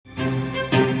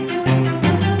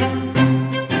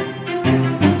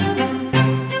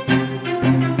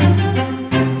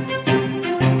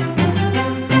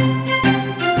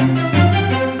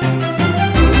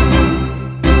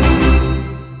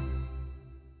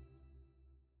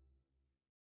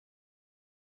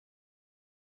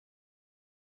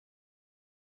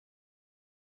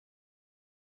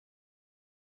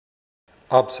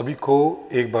आप सभी को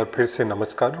एक बार फिर से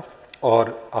नमस्कार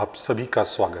और आप सभी का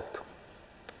स्वागत।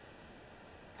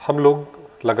 हम लोग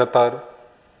लगातार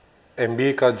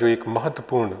एमबीए का जो एक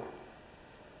महत्वपूर्ण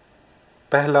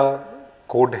पहला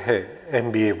कोड है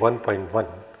एमबीए 1.1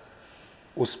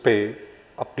 उस पे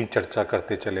अपनी चर्चा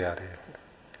करते चले आ रहे हैं।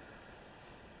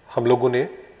 हम लोगों ने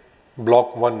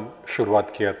ब्लॉक 1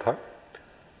 शुरुआत किया था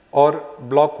और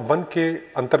ब्लॉक 1 के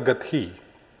अंतर्गत ही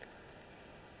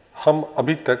हम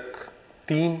अभी तक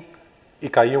 3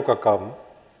 इकाइयों का काम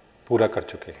पूरा कर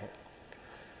चुके हैं।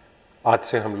 आज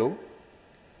से हम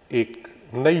लोग एक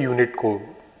नई यूनिट को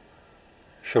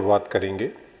शुरुआत करेंगे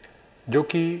जो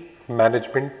कि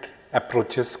मैनेजमेंट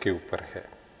अप्रोचेस के ऊपर है।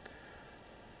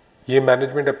 ये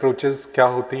मैनेजमेंट अप्रोचेस क्या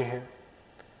होती हैं,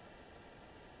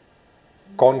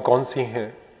 कौन कौन सी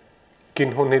हैं,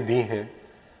 किन्होंने दी हैं,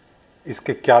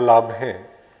 इसके क्या लाभ हैं,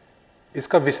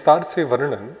 इसका विस्तार से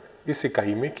वर्णन इस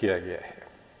इकाई में किया गया है।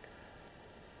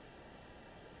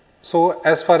 So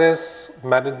as far as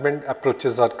management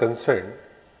approaches are concerned,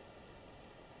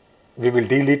 we will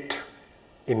deal it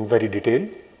in very detail,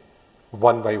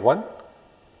 one by one.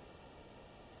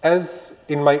 As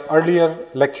in my earlier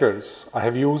lectures, I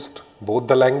have used both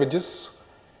the languages.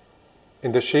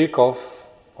 In the sake of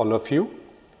all of you,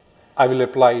 I will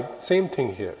apply same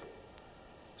thing here.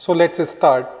 So let's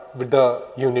start with the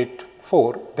unit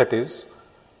 4, that is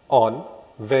on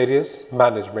various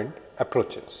management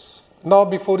approaches. Now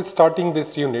before starting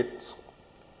this unit,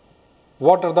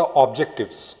 what are the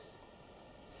objectives?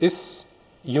 इस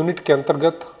unit के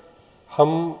अंतर्गत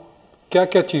हम क्या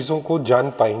क्या चीज़ों को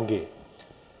जान पाएंगे।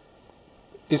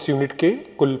 इस यूनिट के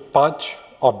कुल 5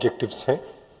 ऑब्जेक्टिव्स हैं,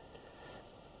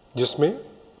 जिसमें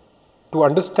to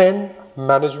understand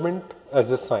management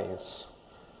as a science.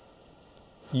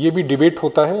 ये भी डिबेट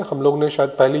होता है, हम लोग ने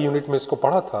शायद पहली यूनिट में इसको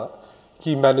पढ़ा था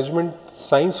कि मैनेजमेंट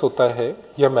साइंस होता है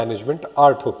या मैनेजमेंट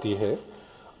आर्ट होती है,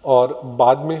 और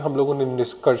बाद में हम लोगों ने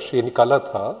निष्कर्ष ये निकाला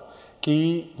था कि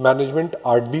मैनेजमेंट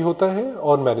आर्ट भी होता है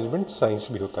और मैनेजमेंट साइंस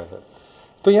भी होता है।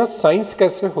 तो यहाँ साइंस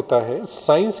कैसे होता है,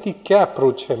 साइंस की क्या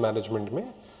अप्रोच है मैनेजमेंट में,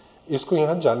 इसको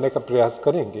यहाँ जानने का प्रयास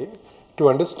करेंगे to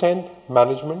understand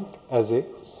management as a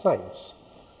science.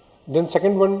 Then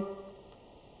second one,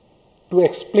 to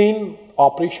explain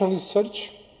operational research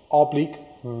oblique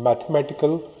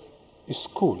mathematical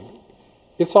school.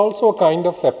 It's also a kind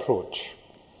of approach.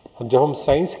 जब हम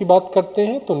साइंस की बात करते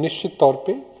हैं तो निश्चित तौर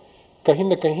पे कहीं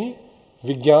ना कहीं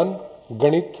विज्ञान,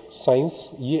 गणित, साइंस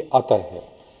ये आता है।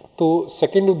 तो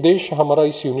सेकेंड उद्देश्य हमारा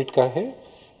इस यूनिट का है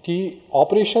कि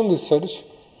ऑपरेशन रिसर्च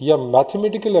या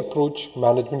मैथमेटिकल अप्रोच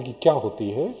मैनेजमेंट की क्या होती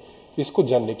है, इसको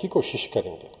जानने की कोशिश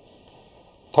करेंगे।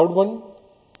 Third one,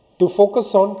 to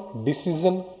focus on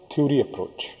decision theory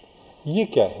approach. ये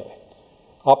क्या है,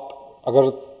 आप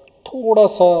अगर थोड़ा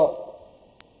सा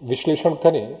विश्लेषण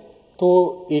करें तो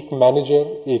एक मैनेजर,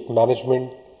 एक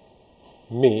मैनेजमेंट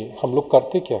में हम लोग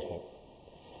करते क्या हैं,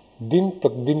 दिन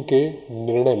प्रतिदिन के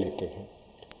निर्णय लेते हैं।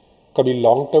 कभी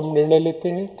लॉन्ग टर्म निर्णय लेते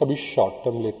हैं, कभी शॉर्ट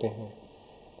टर्म लेते हैं।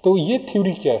 तो ये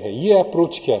थ्योरी क्या है, ये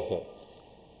अप्रोच क्या है।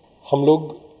 हम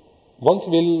लोग once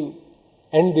will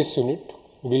and this unit,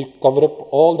 will cover up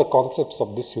all the concepts of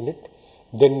this unit,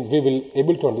 then we will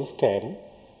able to understand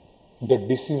the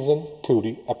decision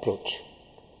theory approach.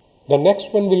 The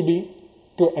next one will be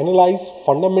to analyze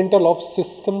fundamental of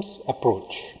systems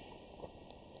approach.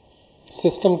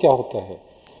 System क्या होता है,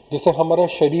 जैसे हमारा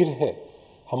शरीर है,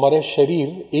 हमारा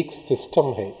शरीर एक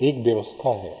सिस्टम है, एक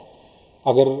व्यवस्था है।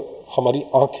 अगर हमारी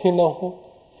आंखें ना हो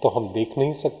तो हम देख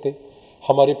नहीं सकते,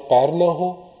 हमारे पैर ना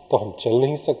हो तो हम चल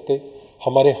नहीं सकते,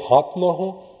 हमारे हाथ ना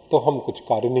हो तो हम कुछ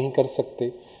कार्य नहीं कर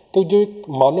सकते। तो जो एक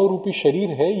मानव रूपी शरीर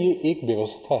है, ये एक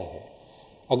व्यवस्था है।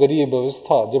 अगर ये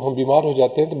व्यवस्था, जब हम बीमार हो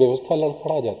जाते हैं तो व्यवस्था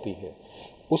लड़खड़ा जाती है।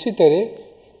 उसी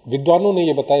तरह विद्वानों ने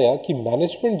ये बताया कि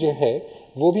मैनेजमेंट जो है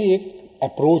वो भी एक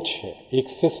अप्रोच है, एक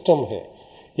सिस्टम है,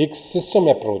 एक सिस्टम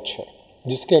अप्रोच है,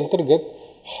 जिसके अंतर्गत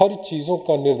हर चीज़ों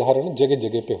का निर्धारण जगह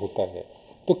जगह पे होता है।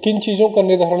 तो किन चीज़ों का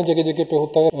निर्धारण जगह जगह पे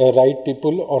होता है, right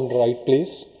people on right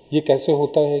place, ये कैसे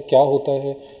होता है, क्या होता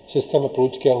है, सिस्टम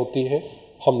अप्रोच क्या होती है,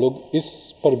 हम लोग इस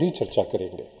पर भी चर्चा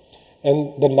करेंगे।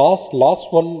 And the last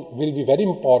one will be very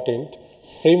important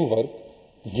framework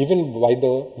given by the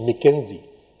McKinsey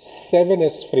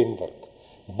 7S framework।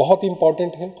 बहुत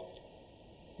important है,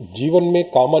 जीवन में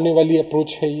काम आने वाली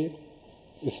अप्रोच है,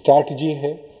 ये स्ट्रैटेजी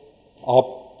है।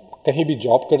 आप कहीं भी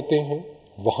जॉब करते हैं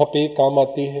वहाँ पे काम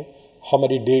आती है,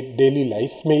 हमारी डेली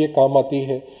लाइफ में ये काम आती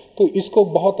है। तो इसको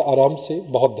बहुत आराम से,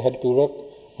 बहुत धैर्यपूर्वक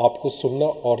आपको सुनना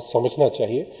और समझना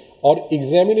चाहिए। और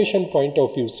एग्जामिनेशन पॉइंट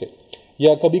ऑफ व्यू से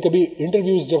या कभी कभी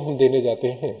इंटरव्यूज़ जब हम देने जाते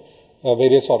हैं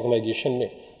वेरियस ऑर्गेनाइजेशन में,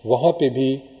 वहाँ पे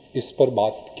भी इस पर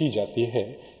बात की जाती है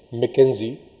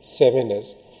McKinsey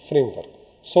 7S framework.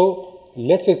 So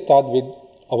let's start with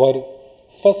our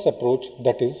first approach,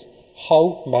 that is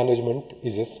how management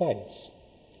is a science.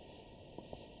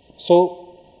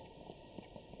 So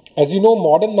as you know,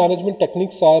 modern management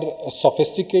techniques are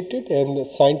sophisticated and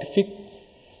scientific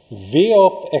way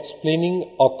of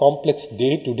explaining a complex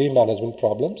day-to-day management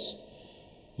problems.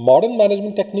 Modern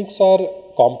management techniques are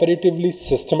comparatively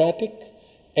systematic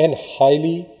and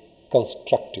highly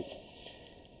constructive.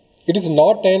 It is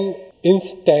not an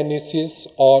instantaneous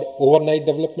or overnight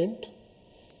development.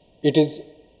 It is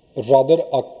rather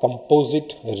a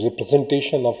composite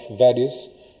representation of various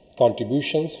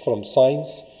contributions from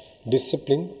science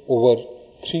discipline over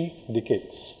 3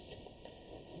 decades.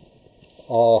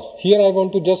 Here I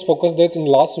want to just focus that in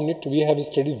last unit we have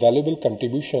studied valuable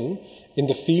contribution in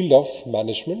the field of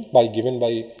management given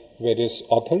by various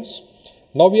authors.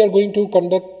 Now we are going to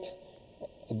conduct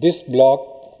this block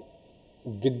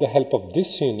with the help of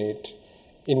this unit,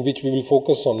 in which we will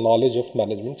focus on knowledge of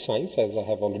management science, as I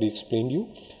have already explained you.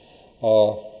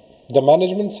 The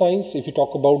management science, if you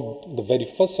talk about the very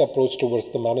first approach towards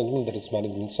the management, that is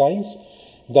management science,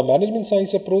 the management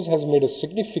science approach has made a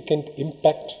significant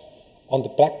impact on the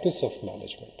practice of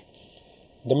management.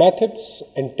 The methods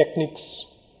and techniques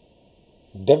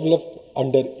developed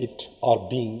under it are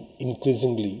being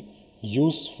increasingly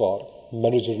used for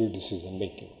managerial decision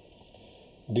making.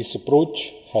 This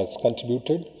approach has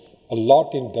contributed a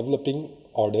lot in developing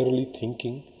orderly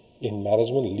thinking in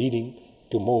management, leading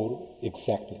to more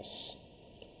exactness.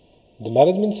 The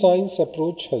management science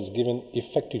approach has given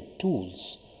effective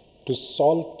tools to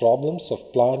solve problems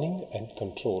of planning and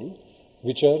control,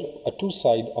 which are a two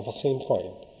sides of a same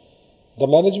coin. The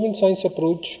management science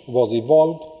approach was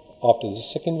evolved after the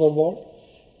Second World War.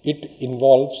 It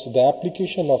involves the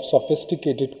application of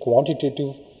sophisticated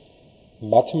quantitative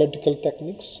mathematical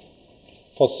techniques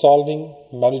for solving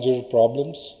managerial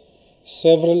problems.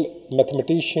 Several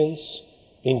mathematicians,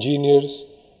 engineers,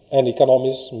 and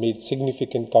economists made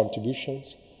significant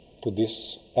contributions to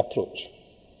this approach.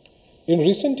 In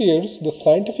recent years, the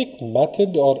scientific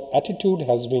method or attitude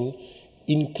has been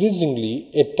increasingly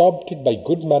adopted by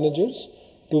good managers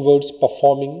towards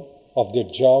performing of their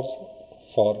job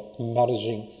for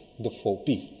managing the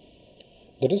 4P.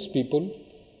 That is people,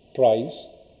 price,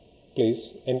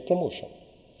 place, and promotion.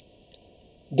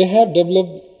 They have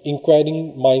developed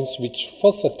inquiring minds which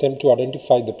first attempt to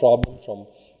identify the problem from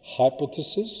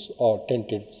hypotheses or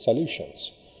tentative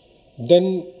solutions,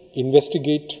 then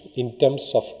investigate in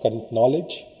terms of current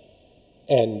knowledge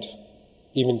and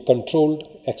even controlled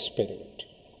experiment,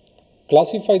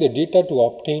 classify the data to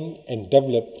obtain and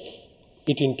develop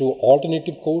it into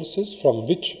alternative courses from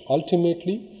which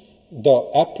ultimately the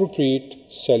appropriate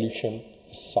solution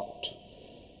is sought.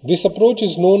 This approach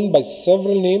is known by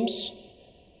several names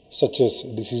such as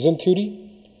decision theory,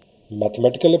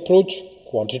 mathematical approach,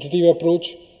 quantitative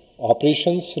approach,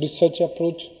 operations research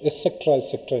approach, etc.,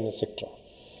 etc., and etc.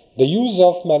 The use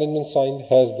of management science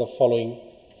has the following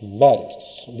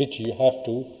merits, which you have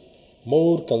to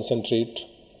more concentrate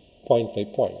point by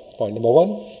point. Point number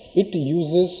one, it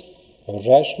uses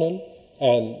rational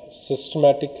and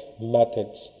systematic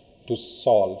methods to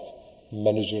solve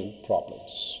managerial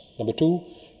problems. Number two,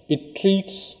 it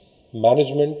treats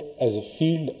management as a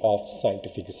field of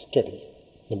scientific study.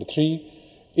 Number three,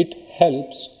 it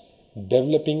helps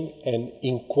developing an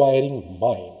inquiring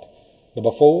mind.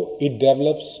 Number four, it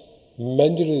develops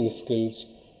managerial skills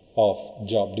of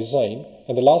job design.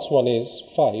 And the last one is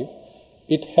 5,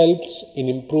 it helps in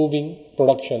improving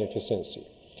production efficiency.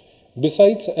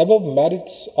 Besides above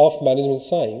merits of management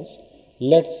science,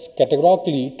 let's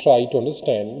categorically try to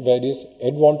understand various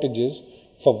advantages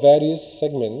for various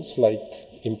segments like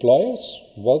employers,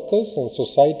 workers, and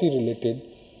society related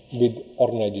with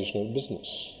organizational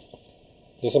business.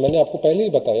 जैसे मैंने आपको पहले ही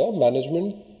बताया,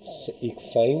 management एक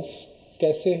science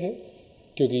कैसे है,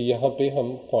 क्योंकि यहाँ पे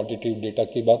हम क्वांटिटेटिव डेटा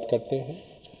की बात करते हैं,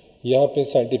 यहाँ पे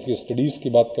साइंटिफिक स्टडीज़ की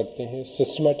बात करते हैं,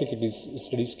 सिस्टमैटिक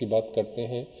स्टडीज़ की बात करते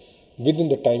हैं, with in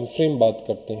the time frame बात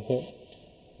करते हैं,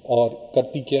 और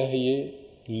करती क्या है,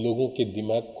 ये लोगों के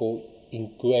दिमाग को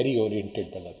इंक्वायरी ओरिएंटेड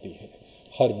बनाती है.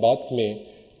 हर बात में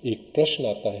एक प्रश्न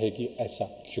आता है कि ऐसा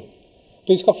क्यों.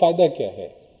 तो इसका फ़ायदा क्या है?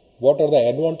 What are the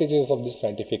advantages of this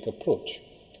scientific approach?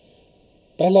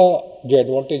 पहला जो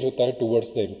एडवांटेज होता है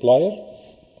towards the employer,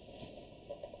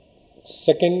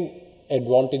 second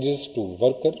advantages two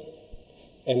worker,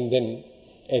 and then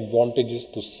advantages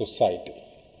to society.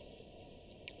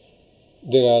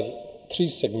 There are 3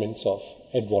 segments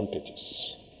of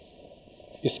advantages.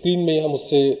 Screen में यहाँ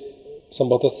मुझसे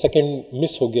संभवतः सेकेंड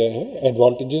मिस हो गया है.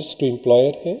 एडवांटेजेस टू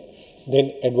एम्प्लॉयर है,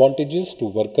 देन एडवांटेजेस टू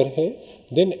वर्कर है,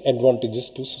 Then advantages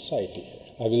to society.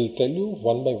 I will tell you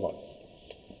one by one.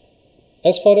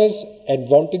 As far as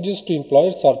advantages to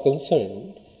employers are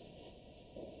concerned,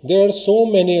 there are so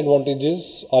many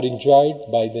advantages are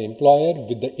enjoyed by the employer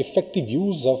with the effective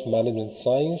use of management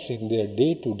science in their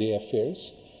day-to-day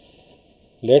affairs.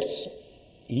 Let's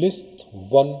list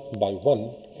one by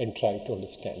one and try to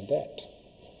understand that.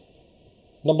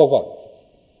 Number one,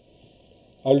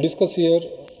 I will discuss here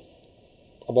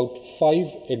about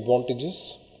 5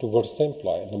 advantages towards the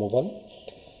employer. Number one,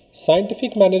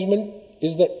 scientific management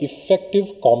is the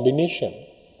effective combination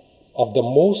of the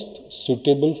most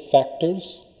suitable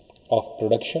factors of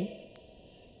production.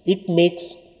 It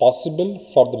makes possible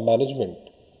for the management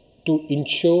to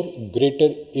ensure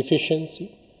greater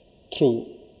efficiency through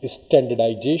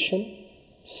standardization,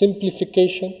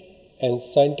 simplification, and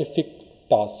scientific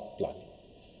task planning.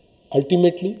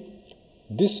 Ultimately,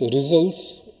 this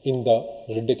results in the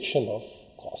reduction of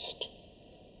cost.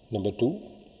 Number two,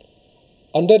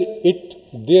 under it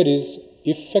there is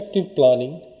effective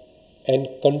planning and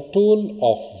control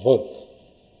of work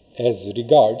as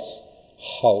regards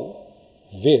how,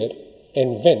 where,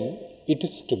 and when it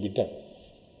is to be done.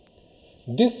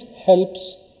 This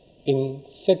helps in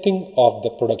setting of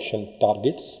the production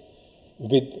targets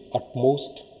with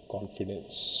utmost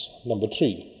confidence. Number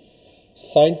three,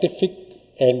 scientific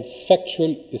and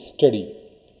factual study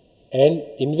and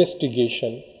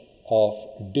investigation of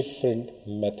different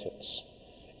methods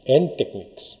and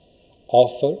techniques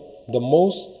offer the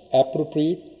most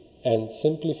appropriate and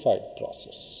simplified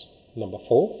process. Number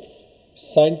four,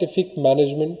 scientific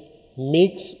management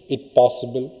makes it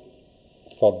possible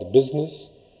for the business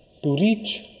to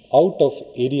reach out of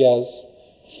areas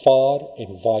far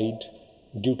and wide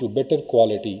due to better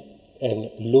quality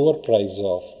and lower price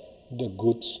of the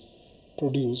goods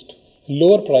produced.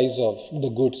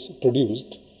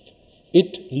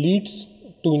 It leads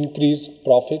to increased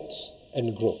profits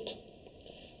and growth.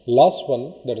 Last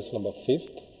one, that is number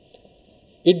 5th,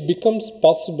 it becomes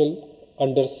possible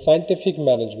under scientific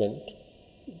management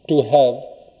to have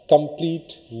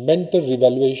complete mental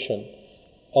revaluation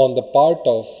on the part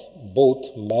of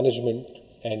both management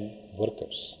and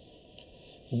workers.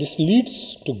 This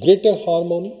leads to greater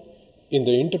harmony in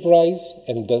the enterprise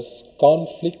and thus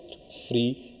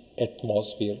conflict-free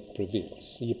atmosphere prevails.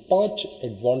 ये 5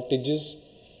 advantages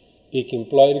एक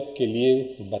employer के लिए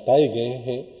बताए गए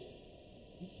हैं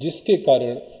जिसके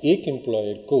कारण एक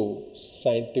एम्प्लॉयर को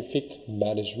साइंटिफिक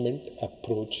मैनेजमेंट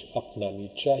अप्रोच अपनानी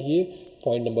चाहिए।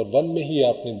 पॉइंट नंबर 1 में ही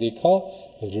आपने देखा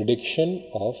reduction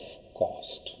of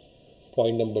cost,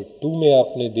 point number 2 में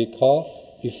आपने देखा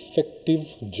effective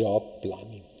job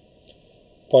planning,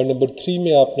 point number 3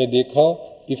 में आपने देखा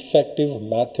effective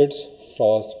methods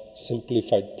for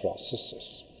simplified processes.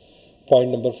 Point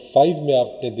number 5 में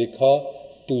आपने देखा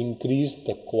to increase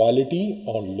the quality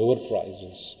on lower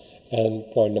prices, and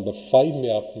point number 5 में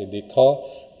आपने देखा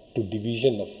to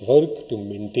division of work to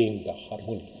maintain the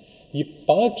harmony. ये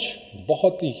 5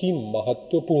 बहुत ही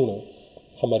महत्वपूर्ण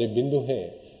हमारे बिंदु हैं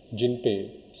जिन पे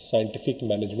साइंटिफिक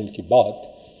मैनेजमेंट की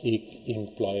बात एक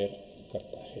एम्प्लॉयर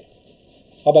करता है।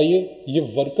 अब आइए ये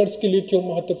वर्कर्स के लिए क्यों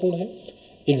महत्वपूर्ण है।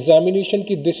 एग्जामिनेशन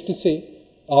की दृष्टि से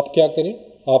आप क्या करें,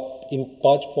 आप इन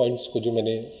 5 पॉइंट्स को जो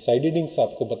मैंने साइड हेडिंग्स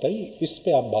आपको बताई इस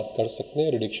पे आप बात कर सकते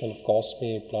हैं, रिडक्शन ऑफ कॉस्ट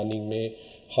में, प्लानिंग में,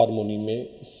 हार्मोनी में,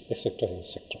 एक्सेट्रा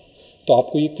एक्सेट्रा। तो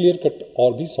आपको ये क्लियर कट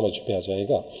और भी समझ में आ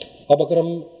जाएगा। अब अगर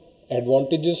हम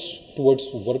एडवांटेजेस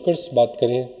टुवर्ड्स वर्कर्स बात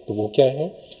करें तो वो क्या है।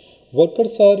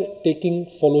 Workers are taking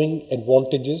following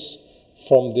advantages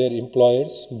from there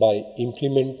employers bye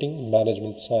implementing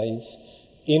management science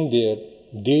in their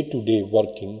day to day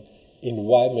working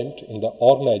environment in the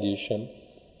organization.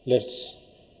 Let's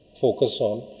focus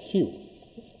on few.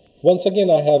 Once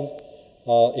again, I have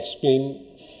explained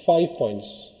 5 points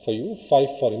for you,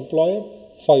 5 for employer,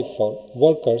 5 for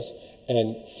workers,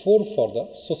 and 4 for the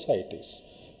societies.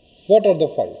 What are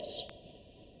the 5s?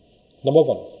 Number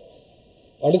 1,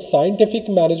 under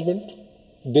scientific management,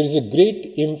 there is a great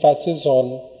emphasis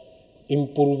on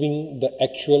improving the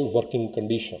actual working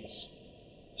conditions,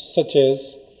 such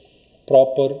as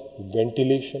proper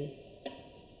ventilation,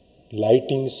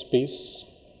 lighting space,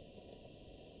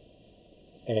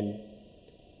 and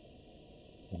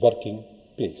working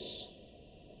place.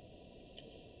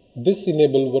 This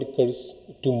enables workers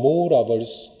to more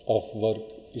hours of work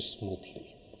smoothly.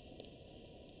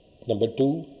 Number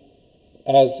 2,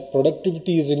 as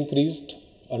productivity is increased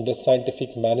under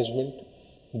scientific management,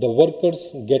 the workers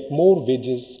get more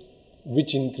wages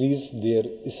which increase their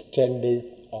standard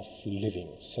of living,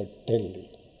 certainly.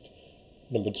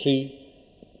 Number 3,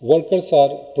 workers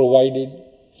are provided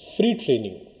free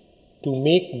training to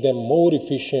make them more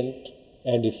efficient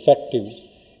and effective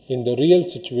in the real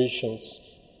situations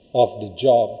of the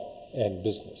job and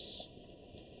business.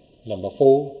 Number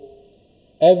 4,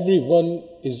 everyone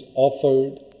is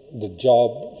offered the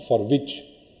job for which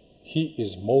he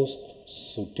is most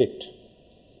suited.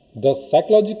 The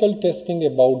psychological testing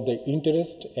about the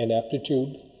interest and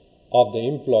aptitude of the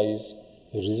employees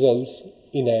results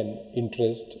in an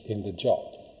interest in the job.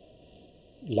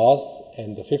 Last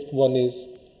and the 5th one is,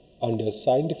 under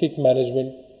scientific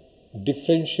management,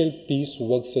 differential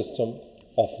piecework system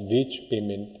of wage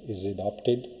payment is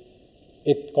adopted.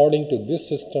 According to this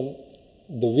system,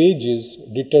 the wage is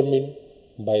determined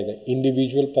by the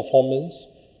individual performance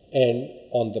and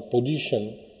on the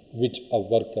position which a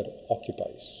worker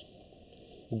occupies.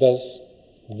 Thus,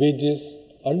 wages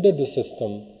under the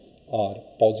system are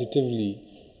positively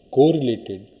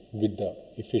correlated with the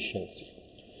efficiency.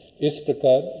 इस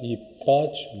प्रकार ये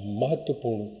 5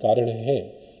 महत्वपूर्ण कारण हैं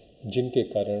जिनके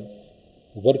कारण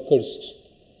workers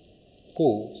को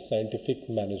scientific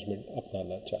management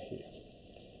अपनाना चाहिए।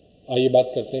 आइए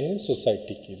बात करते हैं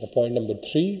सोसाइटी की। The point number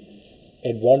 3,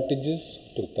 advantages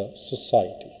to the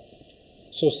society.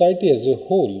 Society as a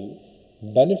whole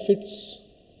benefits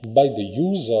by the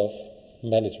use of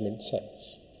management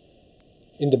science.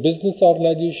 In the business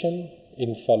organization,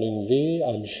 in following way,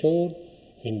 I'm sure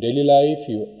in daily life,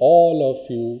 all of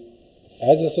you,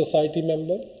 as a society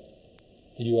member,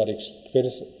 you are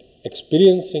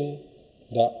experiencing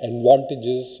the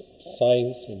advantages of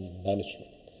science in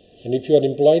management. And if you are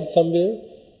employed somewhere,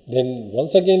 then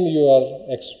once again you are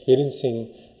experiencing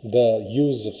the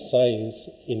use of science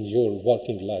in your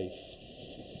working life.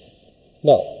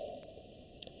 Now,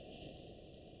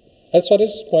 as far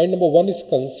as point number 1 is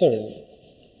concerned,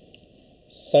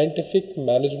 scientific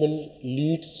management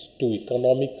leads to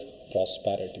economic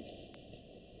prosperity.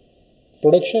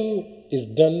 Production is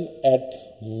done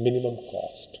at minimum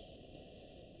cost.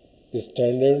 The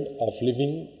standard of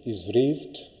living is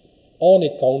raised on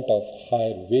account of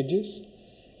higher wages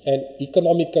and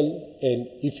economical and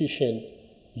efficient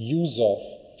use of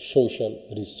social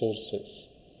resources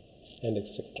and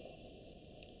etc.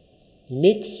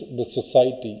 Makes the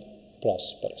society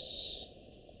prosperous.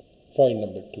 Point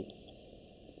number 2.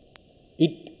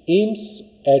 It aims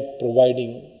at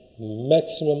providing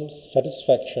maximum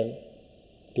satisfaction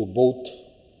to both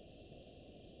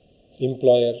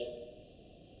employer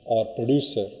or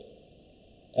producer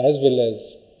as well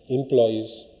as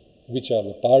employees which are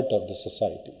the part of the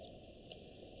society.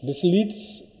 This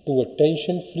leads to a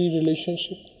tension-free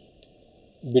relationship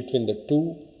between the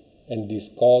two, and this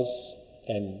cause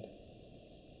and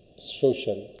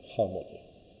social harmony.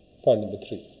 Point number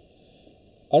 3.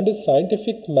 Under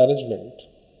scientific management,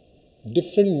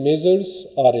 different measures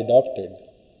are adopted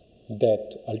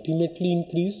that ultimately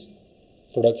increase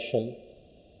production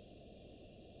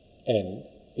and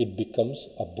it becomes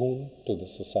a boon to the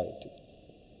society.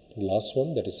 The last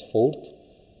one, that is 4th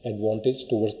advantage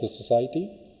towards the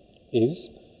society, is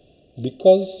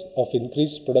because of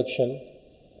increased production,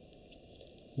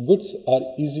 goods are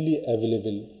easily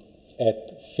available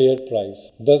at fair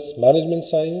price. Thus, management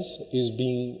science is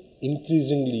being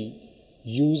increasingly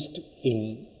used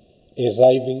in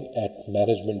arriving at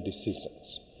management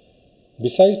decisions.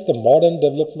 Besides the modern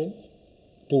development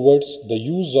towards the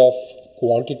use of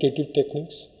quantitative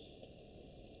techniques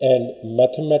and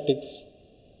mathematics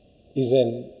is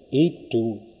an aid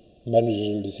to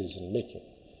managerial decision making.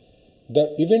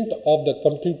 The event of the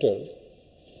computer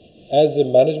as a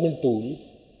management tool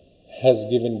has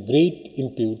given great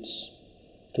inputs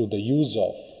to the use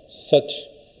of such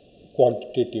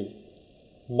quantitative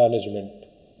management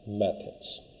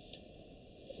methods.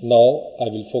 Now I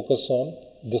will focus on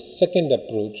the second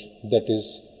approach, that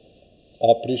is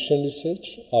operational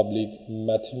research /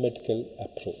 mathematical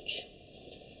approach.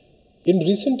 In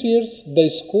recent years, the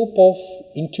scope of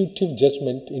intuitive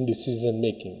judgment in decision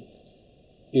making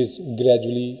is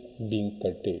gradually being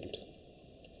curtailed,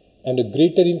 and a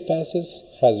greater emphasis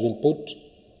has been put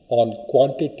on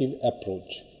quantitative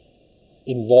approach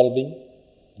involving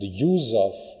the use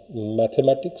of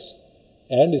mathematics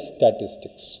and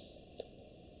statistics.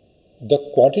 The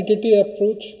quantitative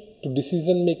approach to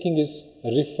decision making is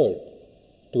referred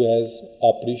to as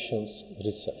operations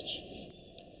research.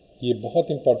 ये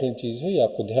बहुत important चीज़ है, ये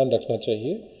आपको ध्यान रखना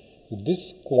चाहिए.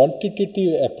 This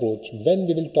quantitative approach, when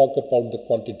we will talk about the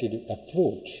quantitative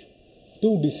approach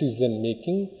to decision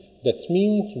making, that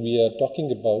means we are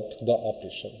talking about the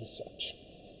operation research.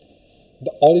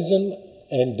 The origin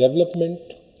and development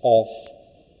of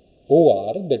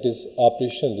OR, that is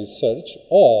operation research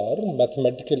or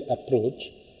mathematical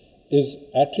approach, is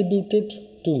attributed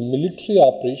to military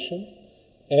operation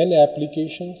and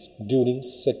applications during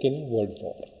Second World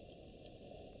War.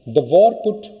 The war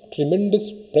put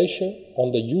tremendous pressure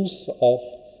on the use of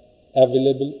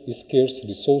available scarce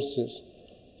resources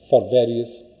for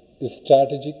various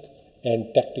strategic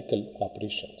and tactical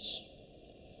operations.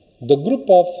 The group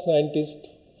of scientists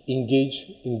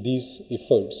engaged in these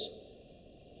efforts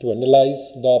to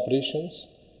analyze the operations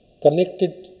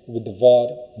connected with the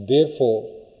war, therefore,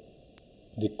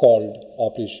 they called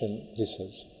Operation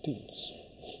Research Teams.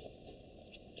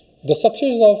 The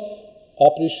success of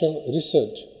Operation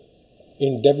Research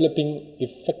in developing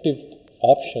effective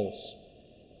options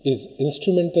is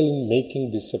instrumental in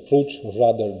making this approach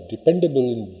rather dependable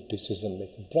in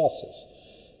decision-making process.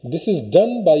 This is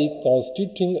done by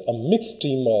constituting a mixed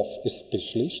team of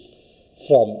specialists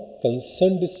from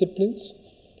concerned disciplines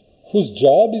whose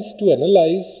job is to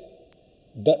analyze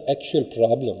the actual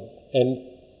problem and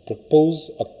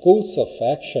propose a course of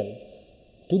action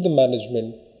to the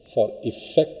management for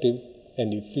effective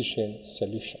and efficient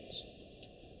solutions.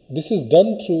 This is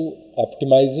done through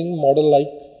optimizing model like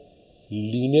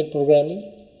linear programming,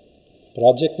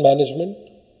 project management,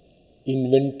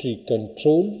 inventory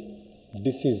control,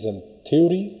 decision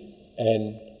theory,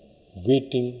 and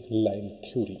waiting line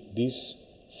theory. These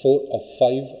 4 or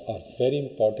 5 are very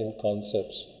important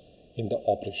concepts in the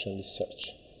operation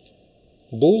research.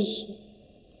 Those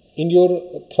in your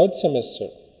third semester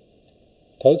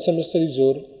is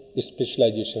your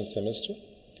specialization semester.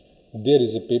 There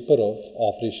is a paper of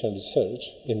operation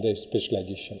research in the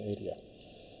specialization area.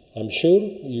 I'm sure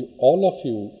all of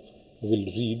you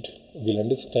will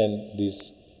understand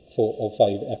this 4 or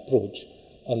 5 approach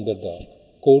under the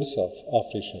course of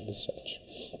operation research.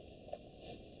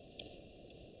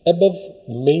 Above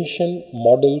mentioned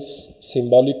models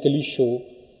symbolically show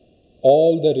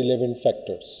all the relevant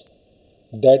factors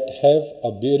that have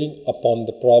a bearing upon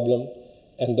the problem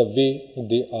and the way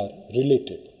they are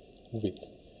related with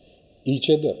each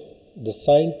other. The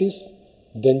scientists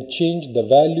then change the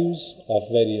values of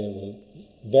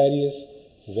various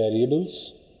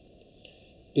variables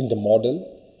in the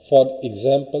model, for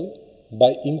example,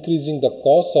 by increasing the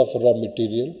cost of raw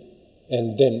material,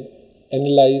 and then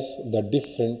analyze the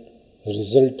different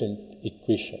resultant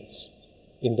equations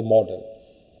in the model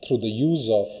through the use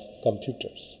of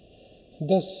computers.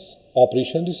 Thus,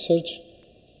 operation research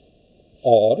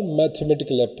or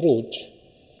mathematical approach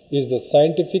is the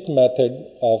scientific method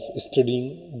of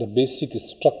studying the basic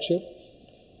structure,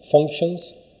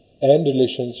 functions, and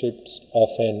relationships of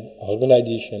an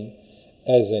organization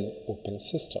as an open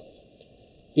system.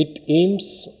 It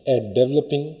aims at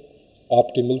developing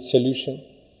optimal solution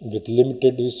with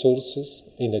limited resources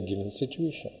in a given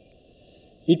situation.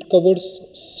 It covers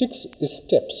 6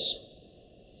 steps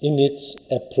in its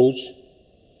approach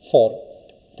for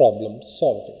problem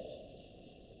solving.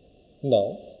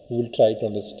 Now, we will try to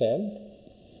understand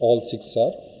all 6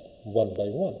 are one by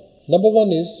one. Number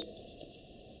 1 is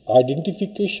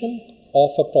identification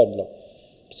of a problem.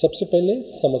 सबसे पहले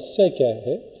समस्या क्या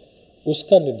है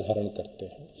उसका निर्धारण करते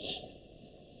हैं.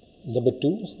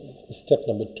 Step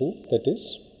number 2, that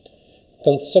is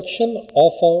construction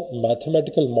of a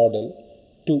mathematical model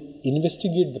to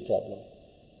investigate the problem.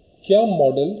 क्या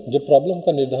मॉडल जब प्रॉब्लम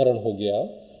का निर्धारण हो गया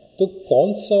तो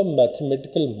कौन सा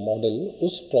मैथमेटिकल मॉडल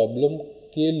उस प्रॉब्लम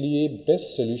के लिए बेस्ट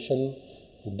सॉल्यूशन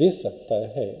दे सकता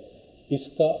है,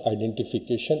 इसका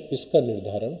आइडेंटिफिकेशन, इसका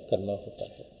निर्धारण करना होता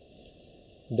है.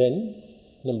 Then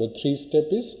number 3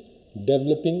 step is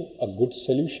developing a good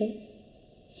solution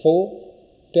for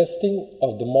testing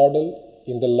of the model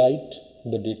in the light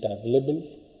the data available,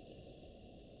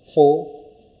 for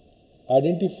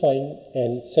identifying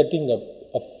and setting up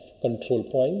of control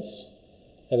points,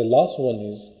 and the last one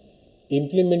is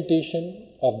implementation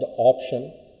of the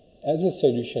option as a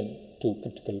solution to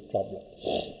critical problem.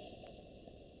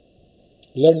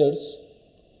 Learners,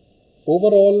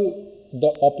 overall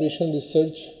the operation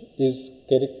research is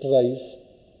characterized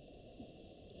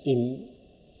in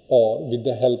or with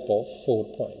the help of 4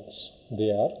 points. They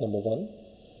are, number 1,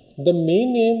 the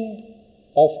main aim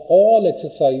of all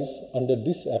exercise under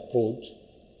this approach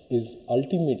is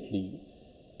ultimately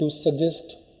to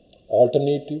suggest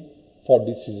alternative for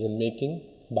decision making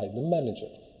by the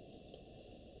manager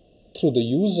through the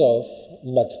use of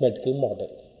mathematical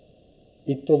model.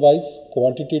 It provides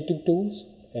quantitative tools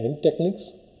and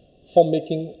techniques for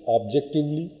making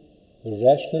objectively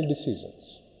rational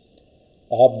decisions.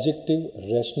 Objective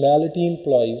rationality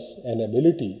implies an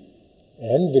ability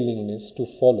and willingness to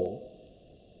follow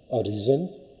a reasoned,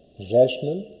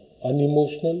 rational,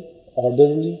 unemotional,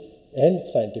 orderly, and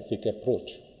scientific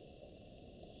approach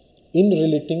in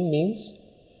relating means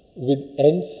with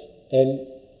ends and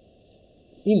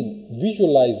in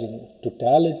visualizing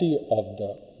totality of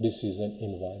the decision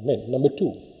environment. Number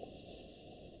 2,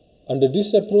 under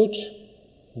this approach,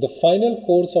 the final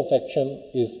course of action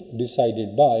is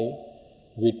decided by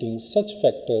weighting such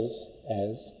factors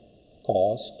as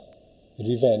cost,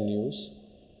 revenues,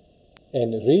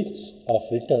 and rates of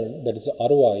return, that is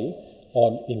ROI,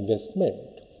 on investment.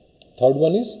 Third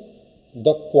one is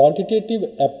the quantitative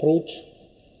approach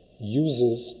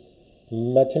uses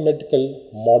mathematical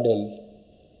model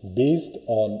based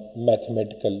on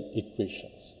mathematical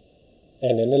equations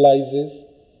and analyzes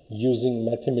using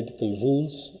mathematical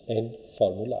rules and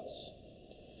formulas.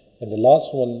 And the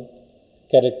last one,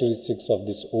 characteristics of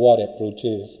this OR approach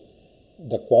is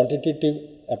the quantitative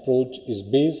approach is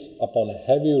based upon a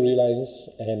heavy reliance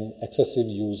and excessive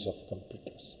use of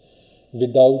computers.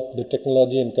 Without the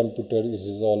technology and computer, it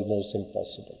is almost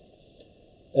impossible.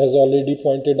 As already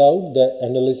pointed out, the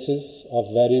analysis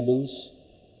of variables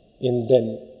in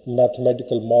then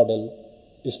mathematical model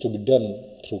is to be done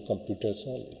through computers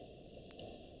only.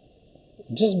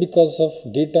 Just because of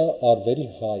data are very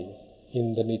high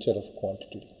in the nature of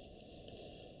quantity.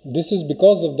 This is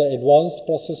because of the advanced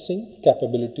processing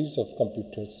capabilities of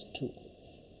computers too.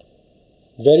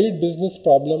 Varied business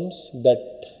problems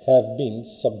that have been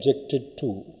subjected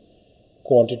to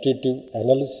quantitative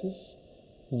analysis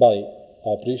by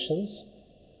operations,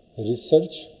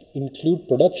 research include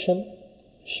production,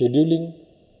 scheduling,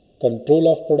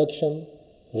 control of production,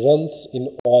 runs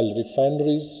in oil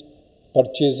refineries,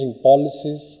 purchasing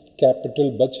policies,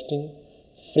 capital budgeting,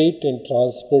 freight and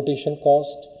transportation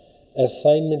cost,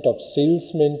 assignment of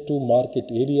salesmen to market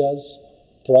areas,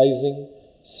 pricing,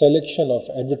 selection of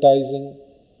advertising,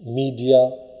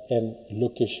 media, and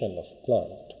location of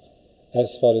plant.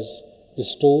 As far as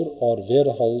store or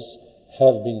warehouse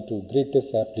have been to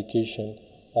greatest application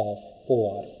of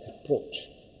OR approach.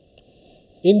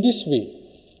 In this way,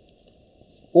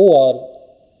 OR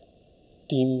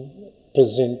team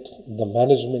presents the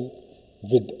management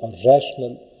with a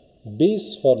rational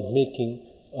base for making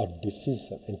a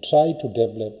decision and try to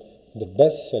develop the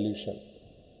best solution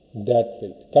that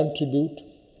will contribute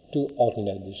to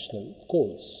organizational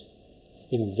goals.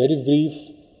 In very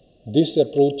brief, this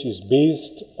approach is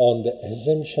based on the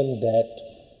assumption that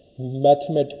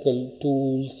mathematical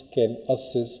tools can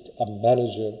assist a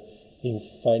manager in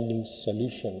finding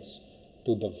solutions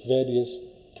to the various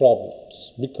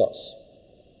problems, because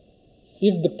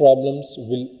if the problems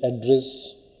will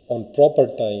address on proper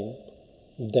time,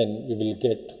 then we will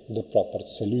get the proper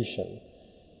solution.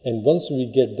 And once we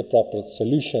get the proper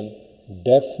solution,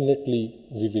 definitely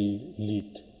we will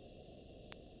lead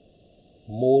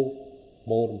more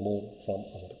from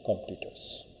our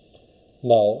competitors.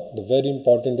 Now, the very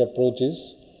important approach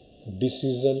is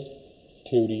decision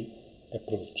theory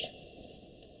approach.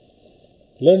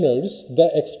 Learners, the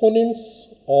exponents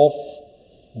of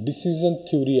decision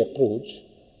theory approach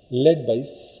led by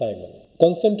Simon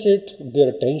concentrate their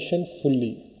attention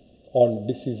fully on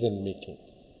decision making.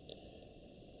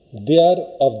 They are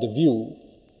of the view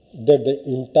that the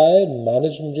entire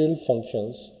managerial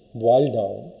functions boil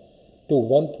down to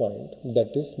one point,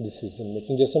 that is decision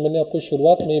making. जैसा मैंने आपको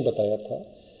शुरुआत में ही बताया था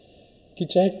कि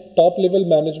चाहे top level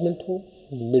management हो,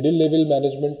 मिडिल लेवल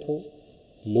मैनेजमेंट हो,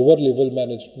 लोअर लेवल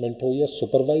मैनेजमेंट हो या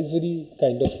सुपरवाइजरी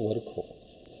काइंड ऑफ वर्क हो,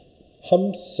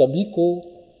 हम सभी को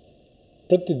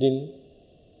प्रतिदिन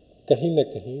कहीं न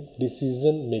कहीं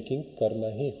डिसीजन मेकिंग करना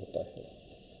ही होता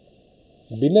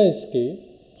है। बिना इसके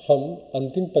हम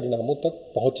अंतिम परिणामों तक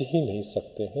पहुंच ही नहीं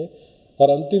सकते हैं, और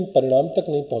अंतिम परिणाम तक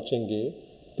नहीं पहुंचेंगे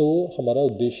तो हमारा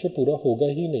उद्देश्य पूरा होगा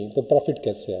ही नहीं, तो प्रॉफिट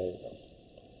कैसे आएगा?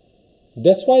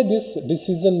 That's why this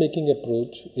decision making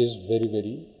approach is very,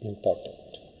 very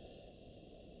important.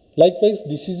 Likewise,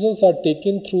 decisions are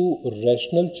taken through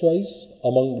rational choice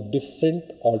among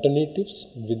different alternatives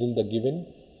within the given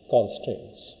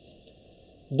constraints.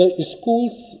 The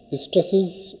school's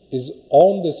stresses is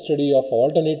on the study of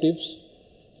alternatives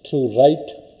through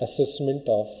right assessment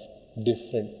of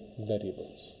different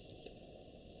variables.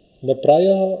 मैं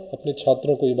प्रायः अपने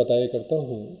छात्रों को ये बताया करता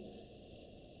हूँ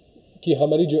कि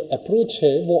हमारी जो अप्रोच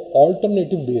है वो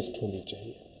ऑल्टरनेटिव बेस्ड होनी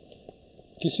चाहिए।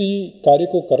 किसी कार्य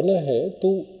को करना है तो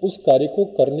उस कार्य को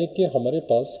करने के हमारे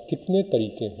पास कितने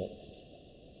तरीके हैं,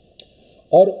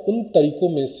 और उन तरीकों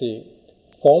में से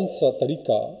कौन सा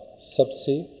तरीका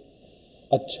सबसे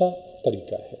अच्छा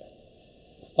तरीका है।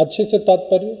 अच्छे से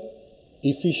तात्पर्य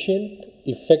इफिशिएंट,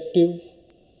 इफेक्टिव,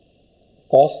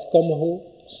 कॉस्ट कम हो,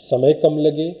 समय कम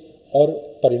लगे और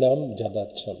परिणाम ज़्यादा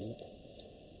अच्छा मिले।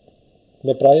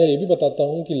 मैं प्रायः ये भी बताता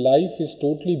हूँ कि life is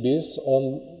totally based on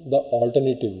the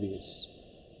alternative veg.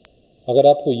 अगर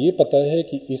आपको ये पता है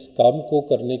कि इस काम को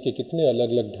करने के कितने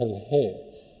अलग अलग ढंग हैं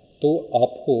तो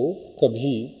आपको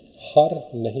कभी हार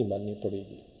नहीं माननी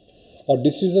पड़ेगी। और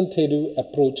डिसीजन थ्योरी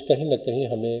अप्रोच कहीं ना कहीं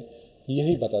हमें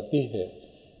यही बताती है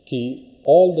कि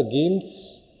all the games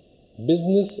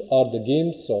business are the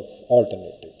games of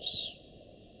alternatives.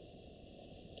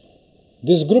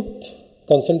 This group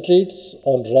concentrates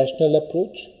on rational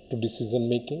approach to decision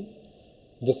making,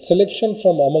 the selection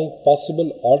from among possible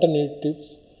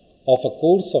alternatives of a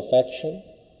course of action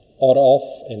or of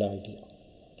an idea.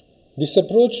 This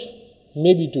approach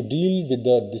may be to deal with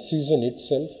the decision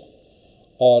itself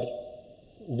or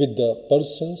with the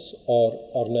persons or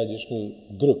organizational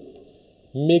group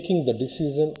making the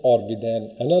decision or with an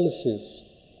analysis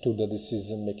to the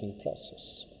decision making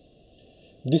process.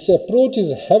 This approach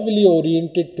is heavily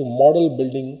oriented to model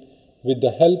building with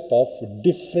the help of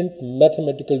different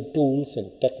mathematical tools and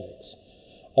techniques.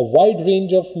 A wide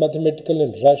range of mathematical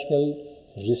and rational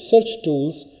research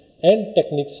tools and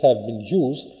techniques have been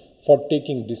used for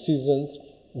taking decisions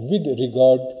with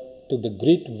regard to the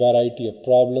great variety of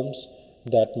problems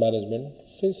that management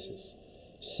faces,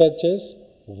 such as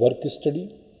work study,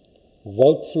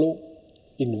 workflow,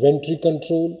 inventory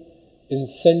control,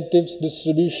 incentives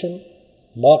distribution,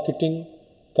 marketing,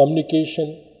 communication,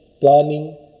 planning,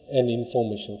 and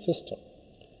information system.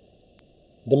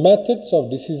 The methods of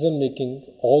decision making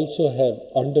also have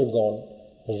undergone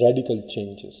radical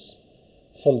changes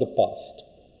from the past.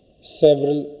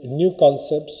 Several new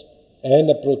concepts and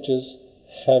approaches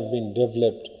have been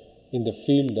developed in the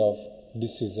field of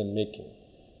decision making.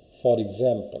 For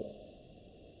example,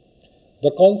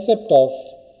 the concept of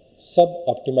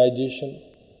sub-optimization,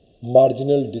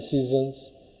 marginal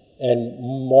decisions, and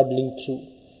modeling through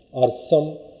are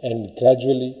some and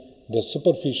gradually the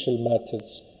superficial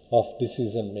methods of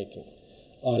decision making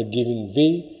are giving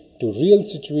way to real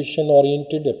situation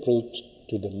oriented approach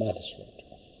to the management.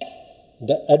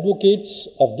 The advocates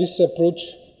of this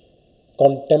approach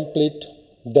contemplate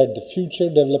that the future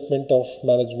development of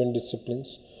management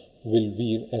disciplines will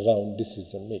be around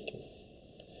decision making.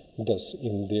 Thus,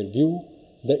 in their view,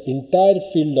 the entire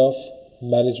field of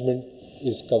management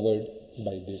is covered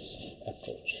by this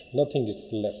approach. Nothing is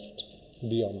left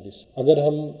beyond this. अगर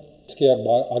हम इसके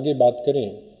आगे बात करें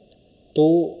तो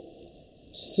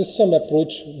system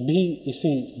approach भी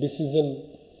इसी decision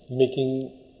making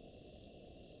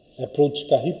approach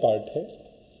का ही पार्ट है,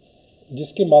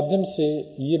 जिसके माध्यम से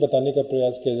ये बताने का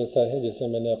प्रयास किया जाता है, जैसे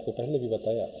मैंने आपको पहले भी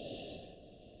बताया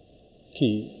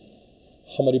कि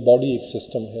हमारी बॉडी एक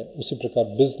सिस्टम है, उसी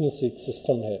प्रकार बिजनेस एक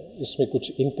सिस्टम है। इसमें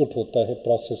कुछ इनपुट होता है,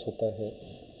 प्रोसेस होता है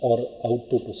और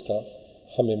आउटपुट उसका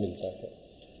हमें मिलता है।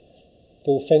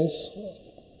 तो फ्रेंड्स,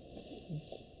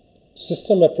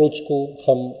 सिस्टम अप्रोच को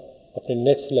हम अपने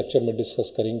नेक्स्ट लेक्चर में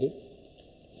डिस्कस करेंगे।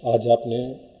 आज आपने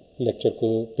लेक्चर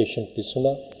को पेशेंटली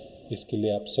सुना, इसके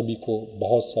लिए आप सभी को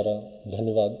बहुत सारा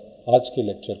धन्यवाद। आज के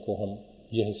लेक्चर को हम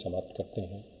यहीं समाप्त करते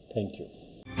हैं। Thank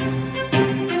you.